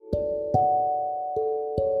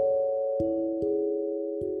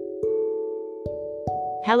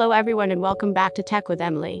Hello everyone and welcome back to Tech with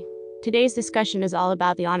Emily. Today's discussion is all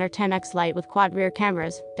about the Honor 10X Lite with quad rear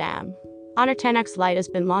cameras. Damn. Honor 10X Lite has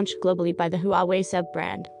been launched globally by the Huawei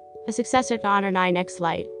sub-brand, a successor to Honor 9X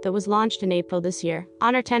Lite that was launched in April this year.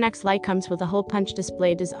 Honor 10X Lite comes with a hole punch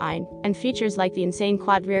display design and features like the insane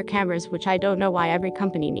quad rear cameras, which I don't know why every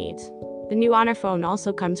company needs. The new Honor phone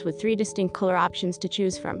also comes with 3 distinct color options to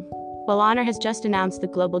choose from. While Honor has just announced the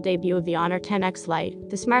global debut of the Honor 10X Lite,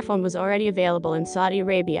 the smartphone was already available in Saudi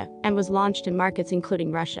Arabia and was launched in markets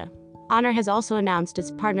including Russia. Honor has also announced its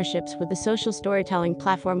partnerships with the social storytelling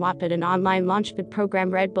platform Wattpad and online launchpad program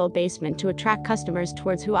Red Bull Basement to attract customers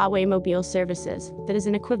towards Huawei Mobile Services, that is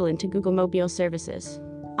an equivalent to Google Mobile Services.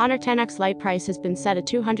 Honor 10X Lite price has been set at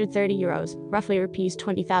 €230, roughly Rs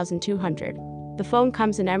 20,200. The phone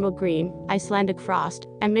comes in emerald green, Icelandic frost,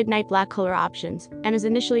 and midnight black color options, and is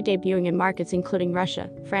initially debuting in markets including Russia,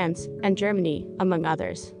 France, and Germany, among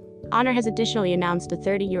others. Honor has additionally announced a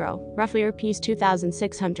 €30, roughly Rs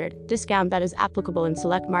 2,600, discount that is applicable in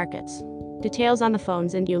select markets. Details on the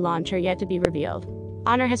phone's India launch are yet to be revealed.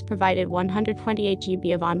 Honor has provided 128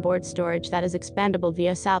 GB of onboard storage that is expandable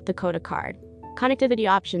via South Dakota card. Connectivity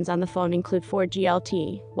options on the phone include 4G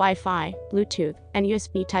LTE, Wi-Fi, Bluetooth, and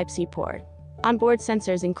USB Type-C port. Onboard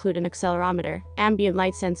sensors include an accelerometer, ambient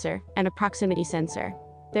light sensor, and a proximity sensor.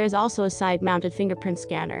 There is also a side-mounted fingerprint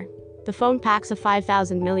scanner. The phone packs a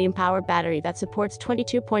 5,000 mAh battery that supports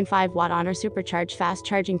 22.5 watt Honor supercharged fast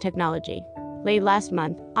charging technology. Late last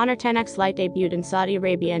month, Honor 10X Lite debuted in Saudi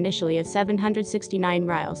Arabia initially at 769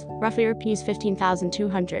 rials, roughly Rs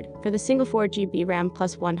 15,200, for the single 4GB RAM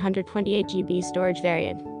plus 128GB storage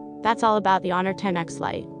variant. That's all about the Honor 10X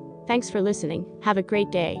Lite. Thanks for listening, have a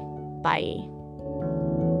great day. Bye.